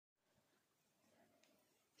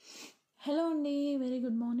Hello అండి, very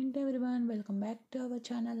good morning to everyone. Welcome back to our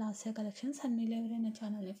channel Lasya collections. And మీరు ఎవరైనా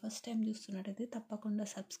ఛానల్ని first time చూస్తున్నట్టయితే తప్పకుండా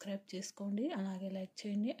సబ్స్క్రైబ్ చేసుకోండి, అలాగే లైక్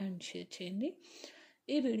చేయండి అండ్ షేర్ చేయండి.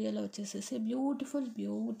 ఈ వీడియోలో వచ్చేసేసి బ్యూటిఫుల్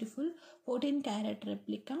 14 క్యారెట్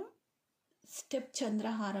రెప్లికా స్టెప్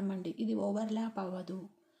చంద్రహారం అండి. ఇది ఓవర్లాప్ అవ్వదు,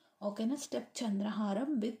 ఓకేనా. స్టెప్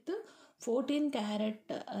చంద్రహారం విత్ 14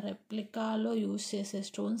 క్యారెట్ రెప్లికాలో యూస్ చేసే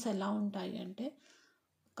స్టోన్స్ ఎలా ఉంటాయి అంటే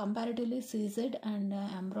కంపారిటివ్లీ సీజెడ్ అండ్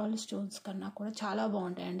ఎంబ్రాయిడ్ స్టోన్స్ కన్నా కూడా చాలా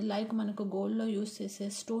బాగుంటాయండి. లైక్ మనకు గోల్డ్లో యూస్ చేసే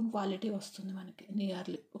స్టోన్ క్వాలిటీ వస్తుంది మనకి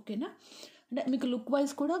నియర్లీ, ఓకేనా. అంటే మీకు లుక్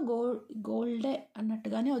వైజ్ కూడా గోల్డే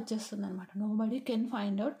అన్నట్టుగానే వచ్చేస్తుంది అనమాట. No body can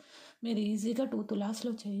find out. మీరు ఈజీగా 2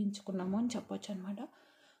 తులాస్లో చేయించుకున్నాము అని చెప్పొచ్చు అనమాట.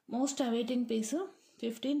 మోస్ట్ అవైటింగ్ పీస్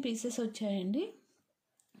 15 పీసెస్ వచ్చాయండి.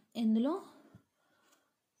 ఇందులో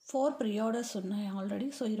 4 ప్రీ ఆర్డర్స్ ఉన్నాయి ఆల్రెడీ.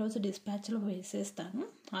 సో ఈరోజు డిస్పాచ్లో వేసేస్తాను,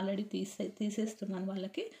 ఆల్రెడీ తీసేస్తున్నాను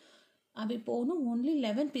వాళ్ళకి. అవి పోను ఓన్లీ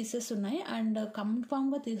 11 పీసెస్ ఉన్నాయి. అండ్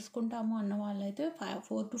కన్ఫామ్గా తీసుకుంటాము అన్న వాళ్ళైతే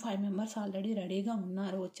 4 to 5 మెంబర్స్ ఆల్రెడీ రెడీగా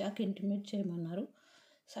ఉన్నారు, వచ్చాక ఇంటిమేట్ చేయమన్నారు.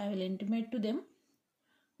 So I will intimate to them,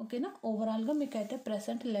 ఓకేనా. ఓవరాల్గా మీకు అయితే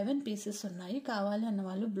ప్రెసెంట్ 11 పీసెస్ ఉన్నాయి. కావాలి అన్న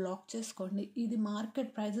వాళ్ళు బ్లాక్ చేసుకోండి. ఇది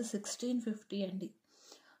మార్కెట్ ప్రైస్ 1650 అండి,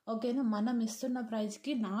 ఓకేనా. మనం ఇస్తున్న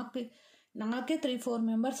ప్రైస్కి నాకే 3-4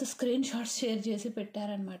 మెంబర్స్ స్క్రీన్ షాట్స్ షేర్ చేసి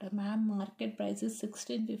పెట్టారనమాట. Ma'am market price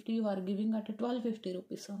 1650, you are giving at 1250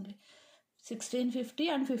 rupees only. 1650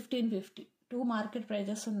 and 1550 2 market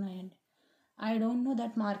prices ఉన్నాయండి. I don't know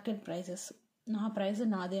that market prices. నా ప్రైస్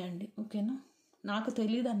నాదే అండి, ఓకేనా. నాకు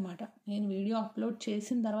తెలియదు అనమాట. నేను వీడియో అప్లోడ్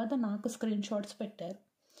చేసిన తర్వాత నాకు స్క్రీన్ షాట్స్ పెట్టారు,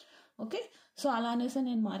 ఓకే. సో అలా అనేసి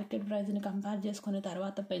నేను మార్కెట్ ప్రైస్ని కంపేర్ చేసుకునే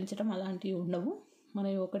తర్వాత పెంచడం అలాంటివి ఉండవు. మన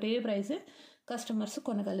ఒకటే ప్రైజే కస్టమర్స్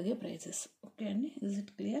కొనగలిగే ప్రైజెస్, ఓకే అండి. Is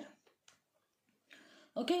it clear?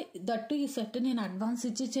 Okay. That ఈ సెట్ నేను అడ్వాన్స్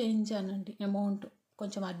ఇచ్చి చేయించానండి. అమౌంట్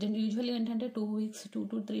కొంచెం అర్జెంట్. యూజువల్లీ ఏంటంటే 2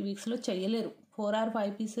 to 3 వీక్స్లో చేయలేరు. 4 or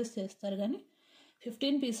 5 పీసెస్ చేస్తారు, కానీ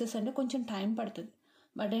 15 పీసెస్ అంటే కొంచెం టైం పడుతుంది.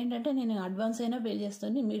 బట్ ఏంటంటే నేను అడ్వాన్స్ అయినా పే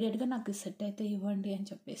చేస్తాను, ఇమీడియట్గా నాకు ఈ సెట్ అయితే ఇవ్వండి అని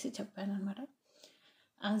చెప్పాను అనమాట.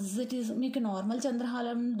 యాజ్ ఇట్ ఈస్ మీకు నార్మల్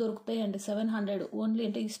చంద్రహారం దొరుకుతాయండి 700 ఓన్లీ.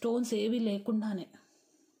 అంటే ఈ స్టోన్స్ ఏవి లేకుండానే,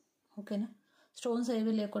 ఓకేనా. స్టోన్స్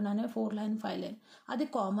ఏవి లేకుండానే 4 లైన్ 5 లైన్, అది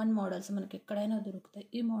కామన్ మోడల్స్ మనకి ఎక్కడైనా దొరుకుతాయి.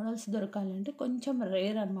 ఈ మోడల్స్ దొరకాలంటే కొంచెం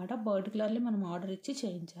రేర్ అనమాట. పర్టికులర్లీ మనం ఆర్డర్ ఇచ్చి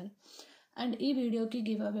చేయించాలి. అండ్ ఈ వీడియోకి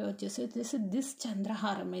గివ్ అవే వచ్చేసి దిస్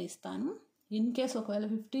చంద్రహారమే ఇస్తాను. ఇన్ కేస్ ఒకవేళ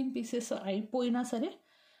 15 పీసెస్ అయిపోయినా సరే,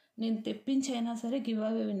 నేను తెప్పించైనా సరే give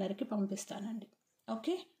away విన్నర్కి పంపిస్తానండి,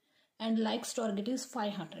 okay. And likes target is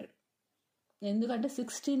 500. ఎందుకంటే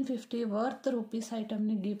 1650 వర్త్ రూపీస్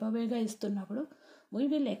ఐటమ్ని గివ్ అవేగా ఇస్తున్నప్పుడు we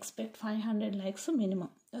will expect 500 likes minimum,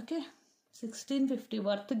 okay. 1650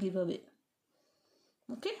 worth give away,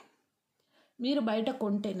 okay. మీరు బయట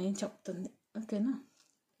కొంటే నేను చెప్తుంది, ఓకేనా.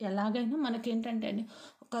 ఎలాగైనా మనకేంటంటే అండి,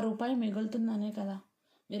 ₹1 మిగులుతుందనే కదా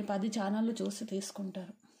మీరు 10 ఛానళ్ళు చూసి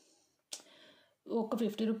తీసుకుంటారు. ఒక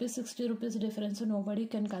 50 rupees 60 rupees difference no body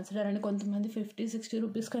can consider అండి. కొంతమంది 50-60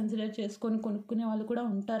 రూపీస్ కన్సిడర్ చేసుకొని కొనుక్కునే వాళ్ళు కూడా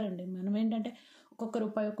ఉంటారండి. మనం ఏంటంటే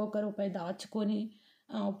ఒక్కొక్క రూపాయి దాచుకొని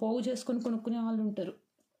పోగు చేసుకొని కొనుక్కునే వాళ్ళు ఉంటారు,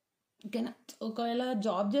 ఓకేనా. ఒకవేళ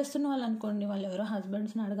జాబ్ చేస్తున్న వాళ్ళు అనుకోండి, వాళ్ళు ఎవరో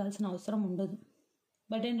హస్బెండ్స్ని అడగాల్సిన అవసరం ఉండదు.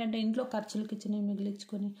 బట్ ఏంటంటే ఇంట్లో ఖర్చులకి ఇచ్చినవి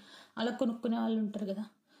మిగిలించుకొని అలా కొనుక్కునే వాళ్ళు ఉంటారు కదా.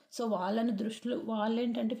 సో వాళ్ళని దృష్టిలో వాళ్ళు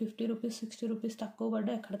ఏంటంటే 50 రూపీస్ 60 రూపీస్ తక్కువ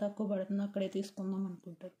పడ్డా ఎక్కడ తక్కువ పడుతుందో అక్కడే తీసుకుందాం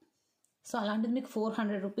అనుకుంటారు. సో అలాంటిది మీకు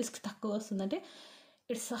 400 రూపీస్కి తక్కువ వస్తుందంటే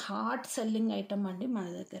ఇట్స్ హార్ట్ సెల్లింగ్ ఐటమ్ అండి మన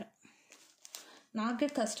దగ్గర. నాకే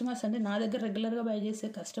కస్టమర్స్ అంటే నా దగ్గర రెగ్యులర్గా బై చేసే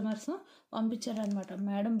కస్టమర్స్ పంపించారనమాట,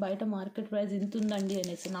 మేడం బయట మార్కెట్ ప్రైస్ ఇంత ఉందండి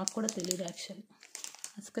అనేసి. నాకు కూడా తెలియదు యాక్చువల్లీ.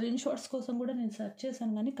 స్క్రీన్ షాట్స్ కోసం కూడా నేను సెర్చ్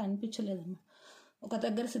చేశాను కానీ కనిపించలేదమ్మా. ఒక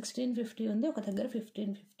దగ్గర 1650 ఉంది, ఒక దగ్గర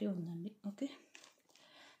 1550 ఉందండి, okay.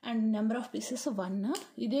 And number of pieces 1.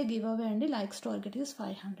 ఇదే గివ్ అవే అండి. Likes target is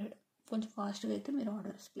 500. కొంచెం ఫాస్ట్గా అయితే మీరు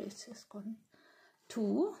ఆర్డర్స్ ప్లేస్ చేసుకోండి. 2,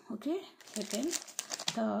 okay. Second,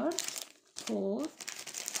 third, 4,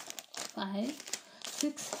 5,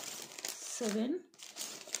 6, 7,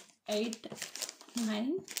 8,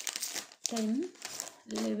 9, 10,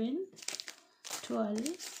 11, 12,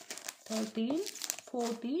 13,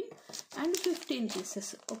 14 and 15 pieces,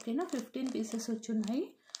 ఓకేనా. 15 pieces వచ్చున్నాయి.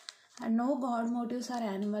 And no God motifs or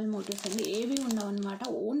animal motifs అండి, ఏవి ఉండవు అనమాట.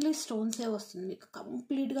 ఓన్లీ స్టోన్సే వస్తుంది మీకు,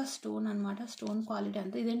 కంప్లీట్గా స్టోన్ అనమాట. స్టోన్ క్వాలిటీ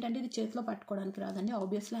అంతా. ఇదేంటంటే ఇది చేతిలో పట్టుకోవడానికి రాదండి.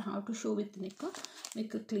 Obviously have to show with neck.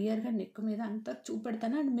 మీకు క్లియర్గా నెక్ మీద అంతా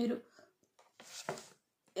చూపెడతాను. అండ్ మీరు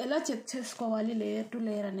ఎలా చెక్ చేసుకోవాలి లేయర్ టు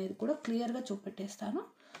లేయర్ అనేది కూడా క్లియర్గా చూపెట్టేస్తాను,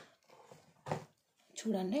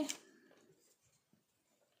 చూడండి.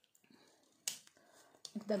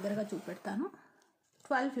 దగ్గరగా చూపెడతాను.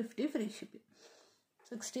 1250 ఫ్రీ షిప్పింగ్.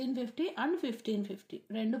 1650 అండ్ 1550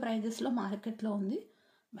 రెండు ప్రైజెస్లో మార్కెట్లో ఉంది.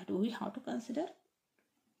 But we have to consider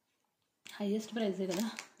highest ప్రైజే కదా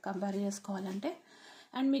కంపేర్ చేసుకోవాలంటే.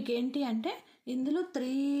 అండ్ మీకు ఏంటి అంటే ఇందులో 3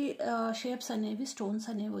 షేప్స్ అనేవి స్టోన్స్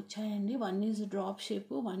అనేవి వచ్చాయండి. 1 is drop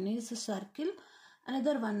shape, 1 is circle,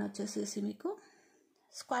 another 1 వచ్చేసేసి మీకు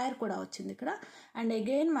స్క్వేర్ కూడా వచ్చింది ఇక్కడ. అండ్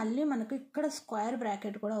అగైన్ మళ్ళీ మనకు ఇక్కడ స్క్వేర్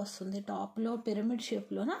బ్రాకెట్ కూడా వస్తుంది టాప్లో పిరమిడ్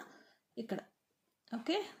షేప్లోన ఇక్కడ.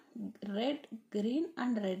 Okay, red, green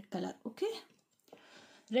and red colour. Okay,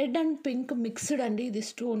 red and pink mixed అండి. ఇది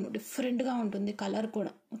స్టోన్ డిఫరెంట్గా ఉంటుంది కలర్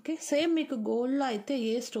కూడా. ఓకే, సేమ్ మీకు గోల్డ్లో అయితే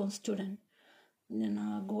ఏ స్టోన్స్ చూడండి, నేను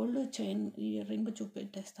గోల్డ్ చైన్ ఇయర్ రింగ్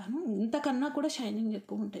చూపెట్టేస్తాను. ఇంతకన్నా కూడా షైనింగ్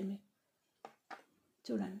ఎక్కువ ఉంటాయి మీకు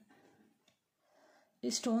చూడండి. ఈ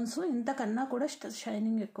స్టోన్స్ ఇంతకన్నా కూడా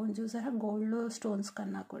షైనింగ్ ఎక్కువ చూసారా, గోల్డ్ స్టోన్స్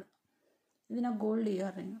కన్నా కూడా. ఇది నా gold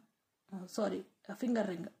ear ring, sorry finger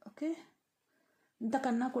ring. Okay,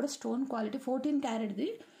 ఇంతకన్నా కూడా స్టోన్ క్వాలిటీ 14 క్యారెట్ది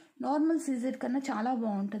నార్మల్ సీజెడ్ కన్నా చాలా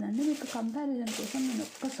బాగుంటుందండి. మీకు కంపారిజన్ కోసం నేను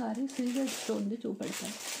ఒక్కసారి సీజెడ్ స్టోన్ది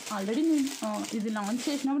చూపెడతాను. ఆల్రెడీ నేను ఇది లాంచ్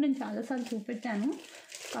చేసినప్పుడు నేను చాలాసార్లు చూపెట్టాను.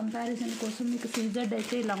 కంపారిజన్ కోసం మీకు సీజెడ్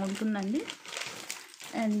అయితే ఇలా ఉంటుందండి.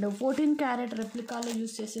 అండ్ 14 క్యారెట్ రెప్లికాలో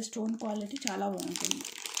యూస్ చేసే స్టోన్ క్వాలిటీ చాలా బాగుంటుంది.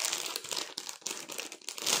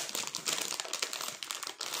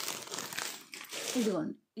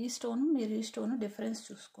 ఇదిగోండి ఈ స్టోన్, మీరు ఈ స్టోన్ డిఫరెన్స్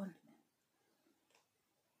చూసుకోండి.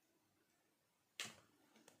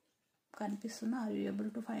 కనిపిస్తుందా? Are you able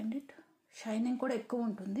to find it? Shining కూడా ఎక్కువ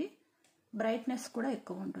ఉంటుంది, బ్రైట్నెస్ కూడా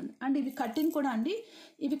ఎక్కువ ఉంటుంది. అండ్ ఇవి కటింగ్ కూడా అండి,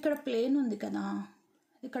 ఇవి ఇక్కడ ప్లెయిన్ ఉంది కదా,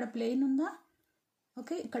 ఇక్కడ ప్లెయిన్ ఉందా?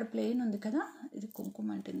 ఓకే, ఇక్కడ ప్లెయిన్ ఉంది కదా, ఇది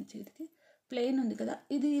కుంకుమ అంటుంది చేతికి, ప్లెయిన్ ఉంది కదా,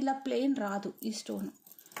 ఇది ఇలా ప్లెయిన్ రాదు. ఈ స్టోన్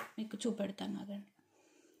మీకు చూపెడతాను అదండి.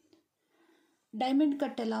 డైమండ్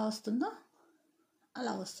కట్ ఎలా వస్తుందో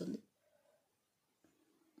అలా వస్తుంది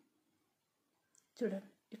చూడండి.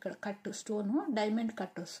 ఇక్కడ కట్ స్టోను డైమండ్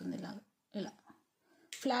కట్ వస్తుంది, ఇలా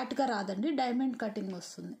ఫ్లాట్గా రాదండి, డైమండ్ కటింగ్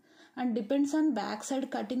వస్తుంది. And depends on back side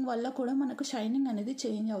cutting వల్ల కూడా మనకు షైనింగ్ అనేది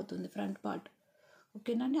చేంజ్ అవుతుంది ఫ్రంట్ పార్ట్.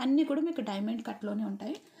 ఓకేనండి, అన్నీ కూడా మీకు డైమండ్ కట్లోనే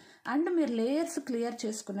ఉంటాయి. అండ్ మీరు లేయర్స్ క్లియర్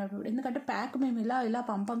చేసుకున్నప్పుడు, ఎందుకంటే ప్యాక్ మేము ఇలా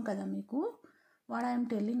పంపం కదా మీకు. వాట్ ఐఎమ్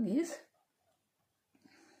టెల్లింగ్ ఈజ్,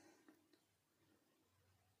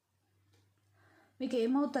 మీకు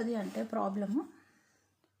ఏమవుతుంది అంటే ప్రాబ్లము,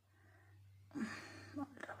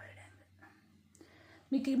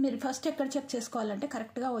 మీరు ఫస్ట్ ఎక్కడ చెక్ చేసుకోవాలంటే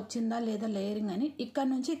కరెక్ట్గా వచ్చిందా లేదా లేయరింగ్ అని. ఇక్కడ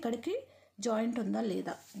నుంచి ఇక్కడికి జాయింట్ ఉందా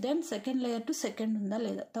లేదా, then second layer to second ఉందా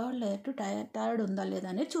లేదా, థర్డ్ లేయర్ టు థర్డ్ ఉందా లేదా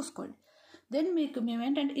అనేది చూసుకోండి. దెన్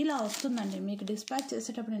మేమేంటంటే ఇలా వస్తుందండి. మీకు డిస్పాచ్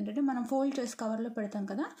చేసేటప్పుడు ఏంటంటే మనం ఫోల్డ్ చేసి కవర్లో పెడతాం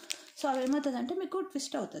కదా, సో అవి ఏమవుతుందంటే మీకు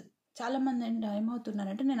ట్విస్ట్ అవుతుంది. చాలామంది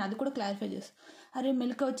ఏమవుతున్నారంటే, నేను అది కూడా క్లారిఫై చేస్తాను, అరే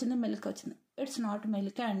మెలిక వచ్చింది. ఇట్స్ నాట్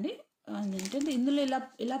మెలిక అండి. ఏంటంటే ఇందులో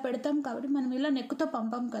ఇలా పెడతాం కాబట్టి మనం ఇలా నెక్కుతో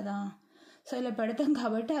పంపాం కదా, సో ఇలా పెడతాం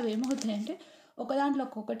కాబట్టి అవి ఏమవుతాయంటే ఒక దాంట్లో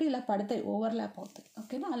ఒక్కొక్కటి ఇలా పడతాయి, ఓవర్లాప్ అవుతాయి.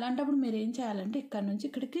 ఓకేనా, అలాంటప్పుడు మీరు ఏం చేయాలంటే ఇక్కడ నుంచి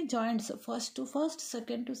ఇక్కడికి joints first to first,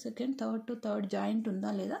 second to second, third to third joint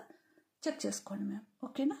ఉందా లేదా చెక్ చేసుకోండి మ్యామ్.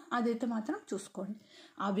 ఓకేనా, అదైతే మాత్రం చూసుకోండి.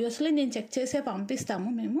 ఆబ్వియస్లీ నేను చెక్ చేసే పంపిస్తాము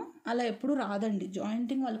మేము, అలా ఎప్పుడు రాదండి.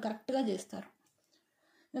 జాయింటింగ్ వాళ్ళు కరెక్ట్గా చేస్తారు.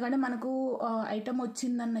 ఎందుకంటే మనకు ఐటమ్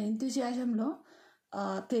వచ్చిందన్న ఎంతూజియాజంలో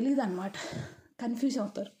తెలియదు అనమాట, కన్ఫ్యూజ్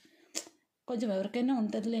అవుతారు కొంచెం. ఎవరికైనా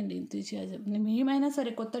ఉంటుందిలేండి ఎంతూజియాజం. మేమైనా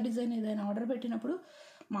సరే కొత్త డిజైన్ ఏదైనా ఆర్డర్ పెట్టినప్పుడు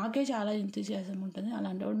మాకే చాలా ఎంతూజియాజం ఉంటుంది.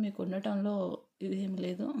 అలాంటప్పుడు మీకు ఉండటంలో ఇదేం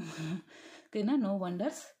లేదు. ఓకేనా, నో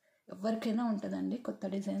వండర్స్. ఎవరికైనా ఉంటుందండి కొత్త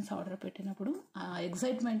డిజైన్స్ ఆర్డర్ పెట్టినప్పుడు ఆ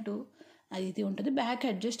ఎగ్జైట్మెంటు ఇది ఉంటుంది. బ్యాక్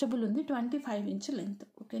అడ్జస్టబుల్ ఉంది, 25 ఇంచ్ లెంత్.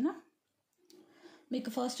 ఓకేనా, మీకు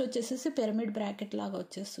ఫస్ట్ వచ్చేసేసి పిరమిడ్ బ్రాకెట్ లాగా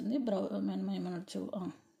వచ్చేస్తుంది, మనం ఏమనొచ్చు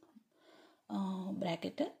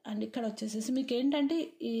బ్రాకెట్. అండ్ ఇక్కడ వచ్చేసేసి మీకు ఏంటంటే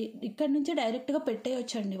ఇక్కడ నుంచి డైరెక్ట్గా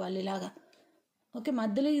పెట్టేయొచ్చండి వాళ్ళు ఇలాగా. ఓకే,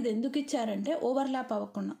 మధ్యలో ఇది ఎందుకు ఇచ్చారంటే ఓవర్లాప్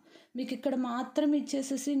అవ్వకుండా. మీకు ఇక్కడ మాత్రం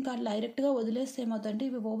ఇచ్చేసేసి ఇంకా డైరెక్ట్గా వదిలేస్తే ఏమవుతుందంటే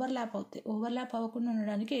ఇవి ఓవర్లాప్ అవుతాయి. ఓవర్లాప్ అవ్వకుండా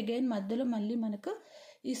ఉండడానికి అగైన్ మధ్యలో మళ్ళీ మనకు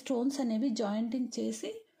ఈ స్టోన్స్ అనేవి జాయింటింగ్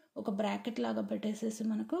చేసి ఒక బ్రాకెట్ లాగా పెట్టేసేసి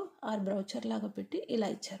మనకు బ్రౌచర్ లాగా పెట్టి ఇలా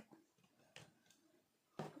ఇచ్చారు.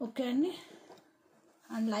 ఓకే అండి,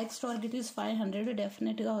 అండ్ లైక్ టార్గెట్ ఈజ్ 500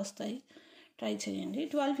 డెఫినెట్గా వస్తాయి, ట్రై చేయండి.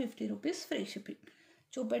 1250 రూపీస్ ఫ్రీ షిప్పింగ్.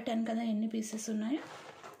 చూపెట్టాను కదా ఎన్ని పీసెస్ ఉన్నాయో,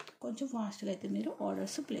 కొంచెం ఫాస్ట్గా అయితే మీరు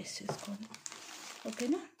ఆర్డర్స్ ప్లేస్ చేసుకోండి.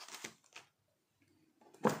 ఓకేనా,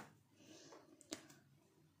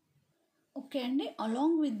 ఓకే అండి.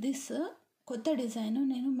 అలాంగ్ విత్ దిస్ కొత్త డిజైన్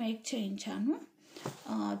నేను మేక్ చేయించాను,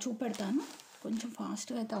 చూపెడతాను. కొంచెం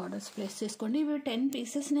ఫాస్ట్గా అయితే ఆర్డర్స్ ప్లేస్ చేసుకోండి. ఇవి 10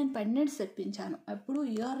 పీసెస్ నేను పెండెంట్స్ తెప్పించాను. ఎప్పుడు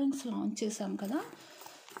ఇయర్ రింగ్స్ లాంచ్ చేశాం కదా,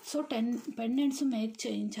 సో 10 పెండెంట్స్ మేక్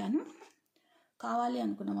చేయించాను. కావాలి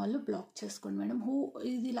అనుకున్న వాళ్ళు బ్లాక్ చేసుకోండి మేడం.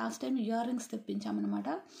 ఇది లాస్ట్ టైం ఇయర్ రింగ్స్ తెప్పించామన్నమాట.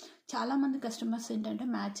 చాలామంది కస్టమర్స్ ఏంటంటే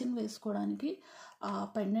మ్యాచింగ్ వేసుకోవడానికి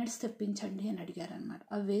పెండెంట్స్ తెప్పించండి అని అడిగారు అనమాట.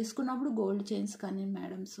 అవి వేసుకున్నప్పుడు గోల్డ్ చైన్స్ కానీ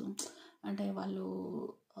మేడమ్స్ అంటే వాళ్ళు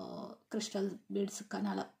క్రిస్టల్ బీడ్స్ కానీ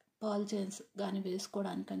అలా పర్ల్ చైన్స్ కానీ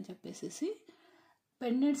వేసుకోవడానికి అని చెప్పేసి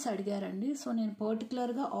పెండెంట్స్ అడిగారండి. సో నేను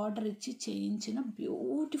పర్టికులర్గా ఆర్డర్ ఇచ్చి చేయించిన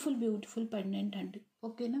బ్యూటిఫుల్ పెండెంట్ అండి.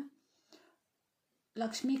 ఓకేనా,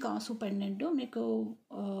 లక్ష్మీ కాసు పెండెంట్ మీకు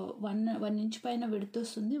 1 ఇంచ్ పైన విడ్త్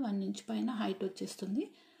వస్తుంది, 1 ఇంచ్ పైన హైట్ వచ్చేస్తుంది.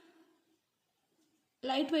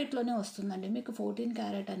 లైట్ వెయిట్లోనే వస్తుందండి. మీకు 14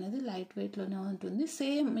 క్యారెట్ అనేది లైట్ వెయిట్లోనే ఉంటుంది.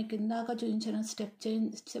 సేమ్ మీకు ఇందాక చూపించిన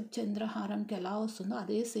స్టెప్ చంద్ర హారంకి ఎలా వస్తుందో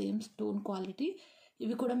అదే సేమ్ స్టోన్ క్వాలిటీ.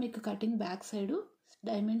 ఇవి కూడా మీకు కటింగ్ బ్యాక్ సైడ్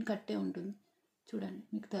డైమండ్ కట్టే ఉంటుంది. చూడండి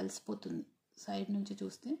మీకు తెలిసిపోతుంది సైడ్ నుంచి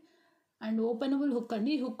చూస్తే. అండ్ ఓపెనబుల్ హుక్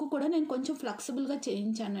అండి. ఈ హుక్ కూడా నేను కొంచెం ఫ్లెక్సిబుల్గా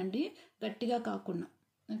చేయించానండి, గట్టిగా కాకుండా.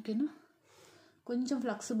 ఓకేనా, కొంచెం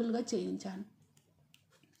ఫ్లెక్సిబుల్గా చేయించాను.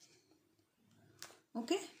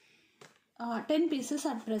 ఓకే, 10 పీసెస్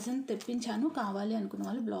అట్ ప్రెజెంట్ తెప్పించాను. కావాలి అనుకున్న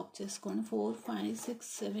వాళ్ళు బ్లాక్ చేసుకోండి. 4, 5, 6,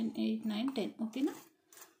 7, 8, 9, 10. ఓకేనా,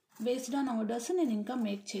 బేస్డ్ ఆన్ ఆర్డర్స్ నేను ఇంకా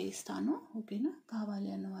మేక్ చేయిస్తాను. ఓకేనా, కావాలి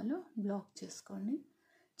అన్న వాళ్ళు బ్లాక్ చేసుకోండి.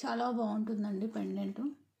 చాలా బాగుంటుందండి పెండెంట్.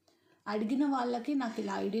 అడిగిన వాళ్ళకి, నాకు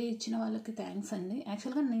ఇలా ఐడియా ఇచ్చిన వాళ్ళకి థ్యాంక్స్ అండి.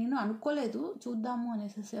 యాక్చువల్గా నేను అనుకోలేదు చూద్దాము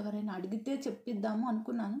అనేసి, ఎవరైనా అడిగితే చెప్పిద్దాము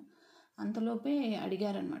అనుకున్నాను. అంతలోపే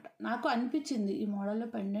అడిగారనమాట. నాకు అనిపించింది ఈ మోడల్లో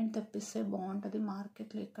పెండెంట్ తెప్పిస్తే బాగుంటుంది,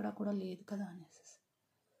 మార్కెట్లో ఎక్కడ కూడా లేదు కదా అనేసి.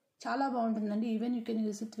 చాలా బాగుంటుందండి. Even you can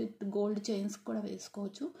use it with gold chains కూడా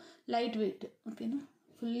వేసుకోవచ్చు. Light weight. ఓకేనా,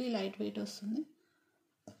 ఫుల్లీ లైట్ వెయిట్ వస్తుంది.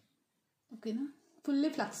 ఓకేనా,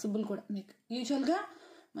 ఫుల్లీ ఫ్లెక్సిబుల్ కూడా. మీకు యూజువల్గా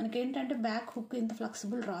మనకేంటంటే బ్యాక్ హుక్ ఇంత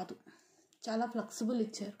ఫ్లెక్సిబుల్ రాదు, చాలా ఫ్లెక్సిబుల్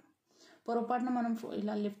ఇచ్చారు. పొరపాటున మనం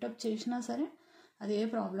ఇలా లిఫ్టప్ చేసినా సరే అదే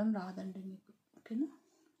ప్రాబ్లం రాదండి మీకు. ఓకేనా,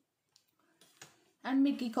 అండ్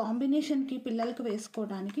మీకు ఈ కాంబినేషన్కి పిల్లలకి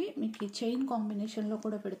వేసుకోవడానికి మీకు ఈ చైన్ కాంబినేషన్లో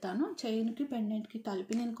కూడా పెడతాను. చైన్కి పెండెంట్కి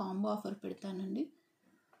కలిపి నేను కాంబో ఆఫర్ పెడతానండి.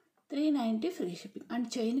 390 ఫ్రీ షిప్పింగ్. అండ్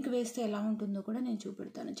చైన్కి వేస్తే ఎలా ఉంటుందో కూడా నేను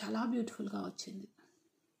చూపెడతాను. చాలా బ్యూటిఫుల్గా వచ్చింది.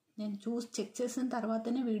 నేను చెక్ చేసిన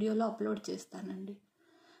తర్వాతనే వీడియోలో అప్లోడ్ చేస్తానండి.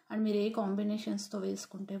 అండ్ మీరు ఏ కాంబినేషన్స్తో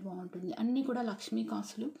వేసుకుంటే బాగుంటుంది. అన్నీ కూడా లక్ష్మీ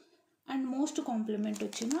కాసులు. అండ్ మోస్ట్ కాంప్లిమెంట్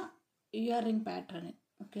వచ్చిన ఇయర్ రింగ్ ప్యాటర్న్.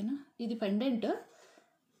 ఓకేనా, ఇది పెండెంట్.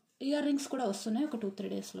 ఇయర్ రింగ్స్ కూడా వస్తున్నాయి, ఒక 2-3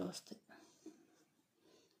 డేస్లో వస్తాయి.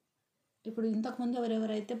 ఇప్పుడు ఇంతకుముందు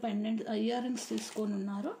ఎవరెవరైతే పెండెంట్ ఇయర్ రింగ్స్ తీసుకొని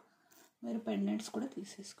ఉన్నారో మీరు పెండెంట్స్ కూడా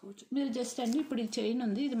తీసేసుకోవచ్చు. మీరు జస్ట్ అండి ఇప్పుడు ఈ చైన్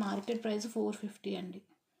ఉంది, ఇది మార్కెట్ ప్రైస్ 450 అండి.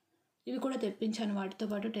 ఇవి కూడా తెప్పించాను వాటితో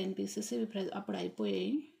పాటు 10 పీసెస్. ఇవి అప్పుడు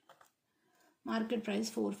అయిపోయాయి. Market price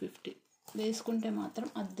 450. వేసుకుంటే మాత్రం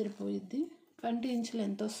అద్దరిపోయిద్ది. 20 ఇంచులు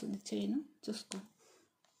ఎంత వస్తుంది చైన్ చూసుకో.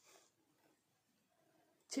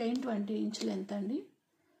 చైన్ 20 ఇంచులు ఎంత అండి.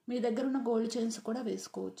 మీ దగ్గర ఉన్న గోల్డ్ చైన్స్ కూడా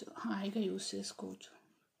వేసుకోవచ్చు, హాయిగా యూస్ చేసుకోవచ్చు.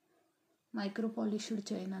 మైక్రో పాలిష్డ్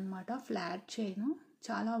చైన్ అనమాట, ఫ్లాట్ చైన్,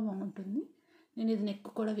 చాలా బాగుంటుంది. నేను ఇది నెక్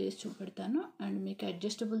కూడా వేసి చూపెడతాను. అండ్ మీకు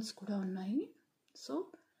అడ్జస్టబుల్స్ కూడా ఉన్నాయి. సో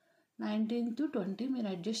 19 to 20 మీరు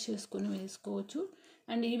అడ్జస్ట్ చేసుకొని వేసుకోవచ్చు.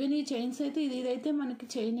 అండ్ ఈవెన్ ఈ చైన్స్ అయితే ఇదైతే మనకి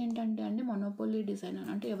చైన్ ఏంటంటే అండి మొనోపోలీ డిజైన్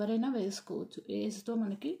అంటే ఎవరైనా వేసుకోవచ్చు. ఏజ్తో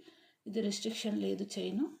మనకి ఇది రెస్ట్రిక్షన్ లేదు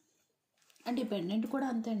చైన్. అండ్ ఈ పెండెంట్ కూడా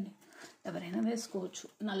అంతే అండి, ఎవరైనా వేసుకోవచ్చు.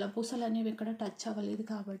 నల్ల పూసలు అనేవి ఇక్కడ టచ్ అవ్వలేదు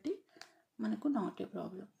కాబట్టి మనకు నాట్ ఏ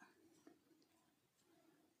ప్రాబ్లం.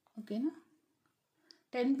 ఓకేనా,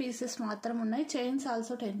 10 పీసెస్ మాత్రం ఉన్నాయి. చైన్స్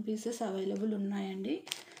ఆల్సో 10 పీసెస్ అవైలబుల్ ఉన్నాయండి.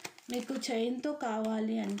 మీకు చైన్తో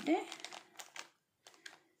కావాలి అంటే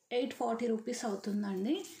 840 రూపీస్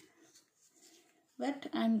అవుతుందండి. But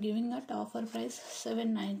I'm giving at offer price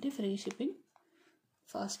 790 free shipping.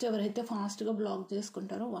 First ఎవరైతే ఫాస్ట్గా బ్లాక్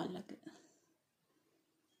చేసుకుంటారో వాళ్ళకి.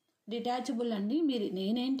 డిటాచబుల్ అండి. మీరు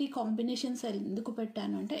నేనేంటి కాంబినేషన్స్ ఎందుకు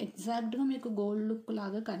పెట్టాను అంటే ఎగ్జాక్ట్గా మీకు గోల్డ్ లుక్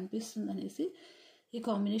లాగా కనిపిస్తుంది అనేసి ఈ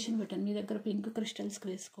కాంబినేషన్ పెట్టాను. మీ దగ్గర పింక్ క్రిస్టల్స్కి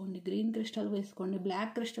వేసుకోండి, గ్రీన్ క్రిస్టల్ వేసుకోండి,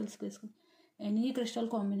 బ్లాక్ క్రిస్టల్స్కి వేసుకోండి, ఎనీ క్రిస్టల్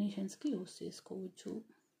కాంబినేషన్స్కి యూస్ చేసుకోవచ్చు.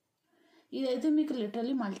 ఇదైతే మీకు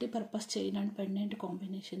literally multipurpose chain and pendant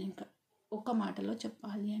combination, ఇంకా ఒక్క మాటలో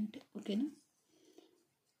చెప్పాలి అంటే. ఓకేనా,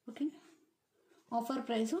 ఓకే. ఆఫర్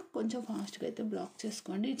ప్రైస్ కొంచెం ఫాస్ట్గా అయితే బ్లాక్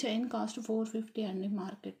చేసుకోండి. చైన్ కాస్ట్ 450 అండి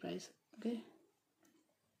మార్కెట్ ప్రైస్. ఓకే,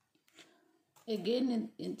 అగైన్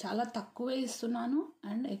నేను చాలా తక్కువే ఇస్తున్నాను.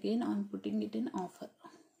 And again I'm putting it in offer.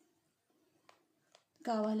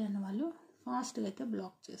 కావాలి అన్న వాళ్ళు ఫాస్ట్గా అయితే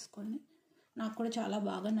బ్లాక్ చేసుకోండి. నాకు కూడా చాలా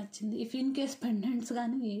బాగా నచ్చింది. ఇఫ్ ఇన్ కేస్ పెండెంట్స్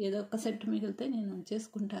కానీ ఏదో ఒక సెట్ మిగిలితే నేను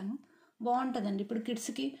ఉంచేసుకుంటాను. బాగుంటుందండి. ఇప్పుడు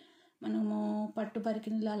కిడ్స్కి మనము పట్టు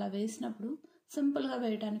పరికిణీలు అలా వేసినప్పుడు సింపుల్గా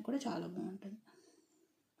వేయడానికి కూడా చాలా బాగుంటుంది.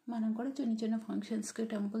 మనం కూడా చిన్న చిన్న ఫంక్షన్స్కి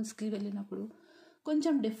టెంపుల్స్కి వెళ్ళినప్పుడు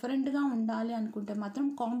కొంచెం డిఫరెంట్గా ఉండాలి అనుకుంటే మాత్రం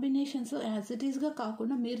కాంబినేషన్స్ యాజ్ ఇట్ ఈస్గా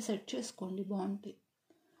కాకుండా మీరు సెట్ చేసుకోండి, బాగుంటాయి.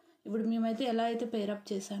 ఇప్పుడు మేమైతే ఎలా అయితే పేరప్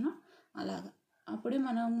చేశానో అలాగా, అప్పుడే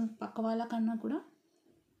మనం పక్క వాళ్ళకన్నా కూడా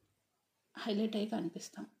హైలైట్ అయ్యి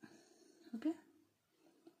కనిపిస్తాం. Okay,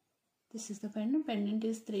 this is the pendant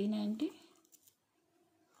is 390.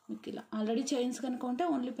 మీకు ఇలా ఆల్రెడీ చైన్స్ కనుక ఉంటే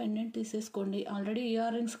ఓన్లీ పెండెంట్ తీసేసుకోండి, ఆల్రెడీ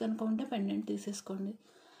ఇయర్ రింగ్స్ కనుక ఉంటే పెండెంట్ తీసేసుకోండి.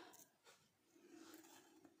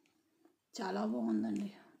 చాలా బాగుందండి,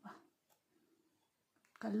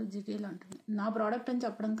 కళ్ళు జిగేలు అంటుంది. నా ప్రోడక్ట్ అని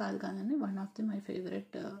చెప్పడం కాదు కానీ one of the my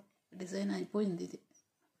favourite design అయిపోయింది ఇది.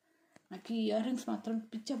 నాకు ఈ ఇయర్ రింగ్స్ మాత్రం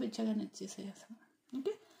పిచ్చగా నచ్చేసాయి అసలు.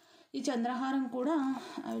 ఓకే, ఈ చంద్రహారం కూడా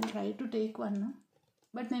I will try to take one.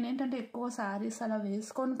 But నేనేంటంటే ఎక్కువ శారీస్ అలా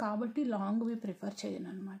వేసుకోను కాబట్టి లాంగ్వి ప్రిఫర్ చేయను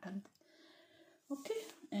అనమాట అంతే. ఓకే,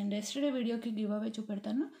 అండ్ ఎస్టర్డే వీడియోకి గివ్ అవే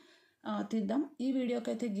చూపెడతాను, తీద్దాం. ఈ వీడియోకి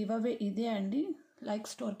అయితే గివ్ అవే ఇదే అండి.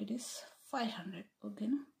 Likes target is 500.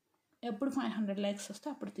 ఓకేనా, ఎప్పుడు 500 లైక్స్ వస్తే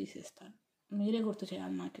అప్పుడు తీసేస్తాను, మీరే గుర్తు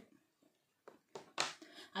చేయాలి నాకు.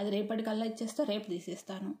 అది రేపటికల్లా ఇచ్చేస్తే రేపు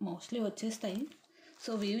తీసేస్తాను, మోస్ట్లీ వచ్చేస్తాయి.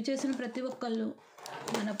 సో వీవ్ చేసిన ప్రతి ఒక్కళ్ళు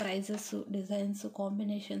మన ప్రైజెస్, డిజైన్స్,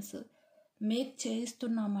 కాంబినేషన్స్ మేక్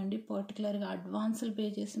చేయిస్తున్నామండి. పర్టికులర్గా అడ్వాన్సులు పే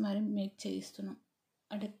చేసి మరి మేక్ చేయిస్తున్నాం.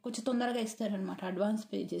 అంటే కొంచెం తొందరగా ఇస్తారనమాట అడ్వాన్స్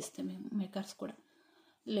పే చేస్తే మేము మేకర్స్ కూడా.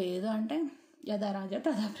 లేదు అంటే యథా రాజా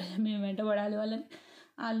తదా ప్రజ, మేము వెంటబడాలి వాళ్ళని,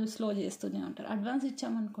 వాళ్ళు స్లో చేస్తూనే ఉంటారు. అడ్వాన్స్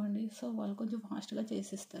ఇచ్చామనుకోండి, సో వాళ్ళు కొంచెం ఫాస్ట్గా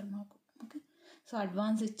చేసిస్తారు మాకు. ఓకే, సో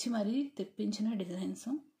అడ్వాన్స్ ఇచ్చి మరీ తెప్పించిన designs,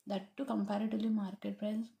 that to comparatively market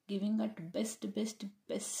price, giving at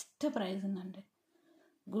best price ఉందండి.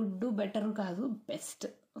 గుడ్ బెటర్ కాదు, best.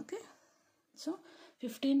 Okay, so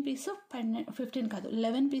 15 pieces pendant, 15 కాదు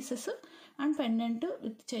 11 pieces and pendant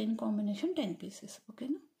with chain combination 10 pieces.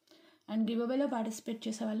 ఓకేనా, అండ్ గివ్ అవేలో పార్టిసిపేట్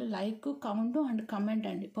చేసే వాళ్ళు లైక్, కౌంట్ అండ్ కమెంట్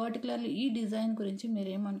అండి. Particularly ఈ design గురించి మీరు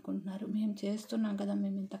ఏమనుకుంటున్నారు, మేము చేస్తున్నాం కదా,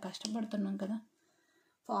 మేము ఇంత కష్టపడుతున్నాం కదా,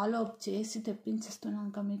 ఫాలో అప్ చేసి తెప్పించేస్తున్నాం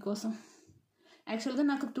కదా మీకోసం. యాక్చువల్గా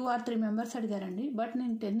నాకు 2 or 3 మెంబర్స్ అడిగారండి, బట్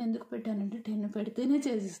నేను 10 ఎందుకు పెట్టానంటే 10 పెడితేనే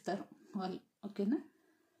చేసిస్తారు వాళ్ళు. ఓకేనా,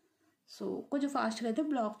 సో కొంచెం ఫాస్ట్గా అయితే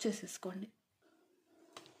బ్లాక్ చేసేసుకోండి.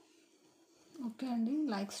 ఓకే అండి,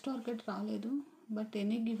 లైక్స్ టార్గెట్ రాలేదు, బట్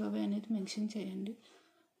ఎనీ గివ్ అవే అనేది మెన్షన్ చేయండి.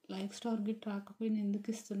 లైక్స్ టార్గెట్ రాకపోయినా ఎందుకు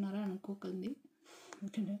ఇస్తున్నారో అనుకోకండి.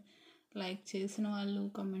 ఓకే, లైక్ చేసిన వాళ్ళు,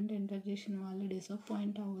 కమెంట్ ఎంటర్ చేసిన వాళ్ళు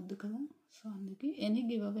డిసప్పాయింట్ అవ్వద్దు కదా. సో అందుకే ఎనీ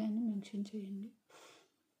గివ్ అవే అని మెన్షన్ చేయండి.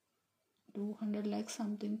 200 లైక్స్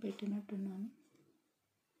సంథింగ్ పెట్టినట్టున్నాను.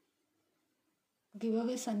 గివ్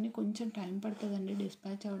అవేస్ అన్నీ కొంచెం టైం పడుతుందండి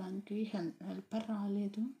డిస్పాచ్ అవ్వడానికి. హెల్పర్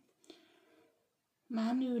రాలేదు.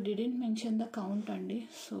 Ma'am you didn't mention the count అండి.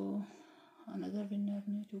 So another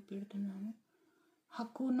విన్నర్ని చూపెడుతున్నాను.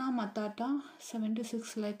 హకునా మతాటా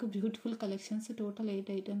 76 like beautiful collections, total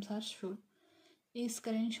 8 items are showed. ఈ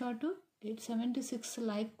screen shot 876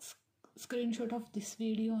 likes screen shot of this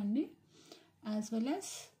video అండి, యాజ్ వెల్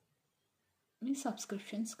యాజ్ మీ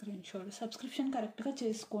subscription screen shot. Subscription కరెక్ట్గా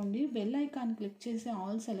చేసుకోండి, bell icon click చేసి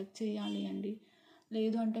all select చేయాలి అండి.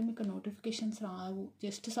 లేదు అంటే మీకు నోటిఫికేషన్స్ రావు,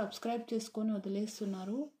 జస్ట్ సబ్స్క్రైబ్ చేసుకొని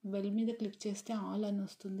వదిలేస్తున్నారు. బెల్ మీద క్లిక్ చేస్తే ఆల్ అని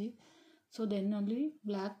వస్తుంది. సో దెన్ ఓన్లీ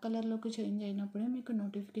బ్లాక్ కలర్లోకి చేంజ్ అయినప్పుడే మీకు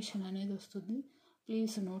నోటిఫికేషన్ అనేది వస్తుంది.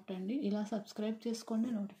 ప్లీజ్ నోట్ అండి, ఇలా సబ్స్క్రైబ్ చేసుకోండి,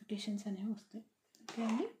 నోటిఫికేషన్స్ అనేవి వస్తాయి. ఓకే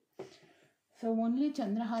అండి, సో ఓన్లీ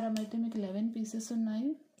చంద్రహారం అయితే మీకు 11 పీసెస్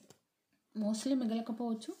ఉన్నాయి. మోస్ట్లీ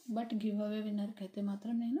మిగలకపోవచ్చు, బట్ గివ్ అవే విన్నర్కి అయితే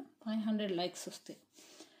మాత్రం నేను 500 లైక్స్ వస్తాయి.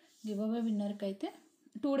 గివ్ అవే విన్నర్కి అయితే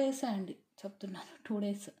 2 డేసే అండి చెప్తున్నాను, 2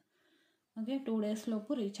 డేస్. ఓకే, 2 డేస్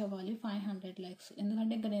లోపు రీచ్ అవ్వాలి 500 లైక్స్.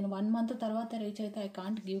 ఎందుకంటే ఇంకా నేను 1 మంత్ తర్వాత రీచ్ అయితే ఐ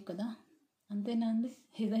కాంట్ గివ్ కదా, అంతేనా అండి.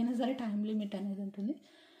 ఏదైనా సరే టైం లిమిట్ అనేది ఉంటుంది.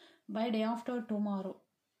 By day after tomorrow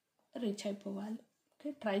reach అయిపోవాలి. ఓకే,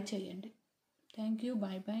 ట్రై చేయండి. Thank you,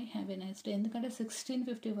 bye bye, have a nice day. ఎందుకంటే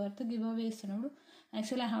 1650 వర్త్ గివ్ అవే ఇస్తున్నప్పుడు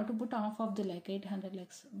actually I have to put off of the like 800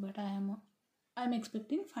 likes, but I'm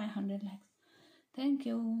expecting 500 likes. Thank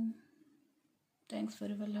you, thanks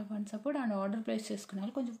for your love and support. And order place చేసుకునే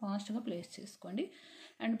వాళ్ళు కొంచెం ఫాస్ట్గా place చేసుకోండి.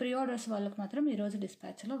 And pre orders వాళ్ళకి మాత్రం ఈరోజు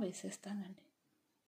డిస్పాచ్లో వేసేస్తానండి.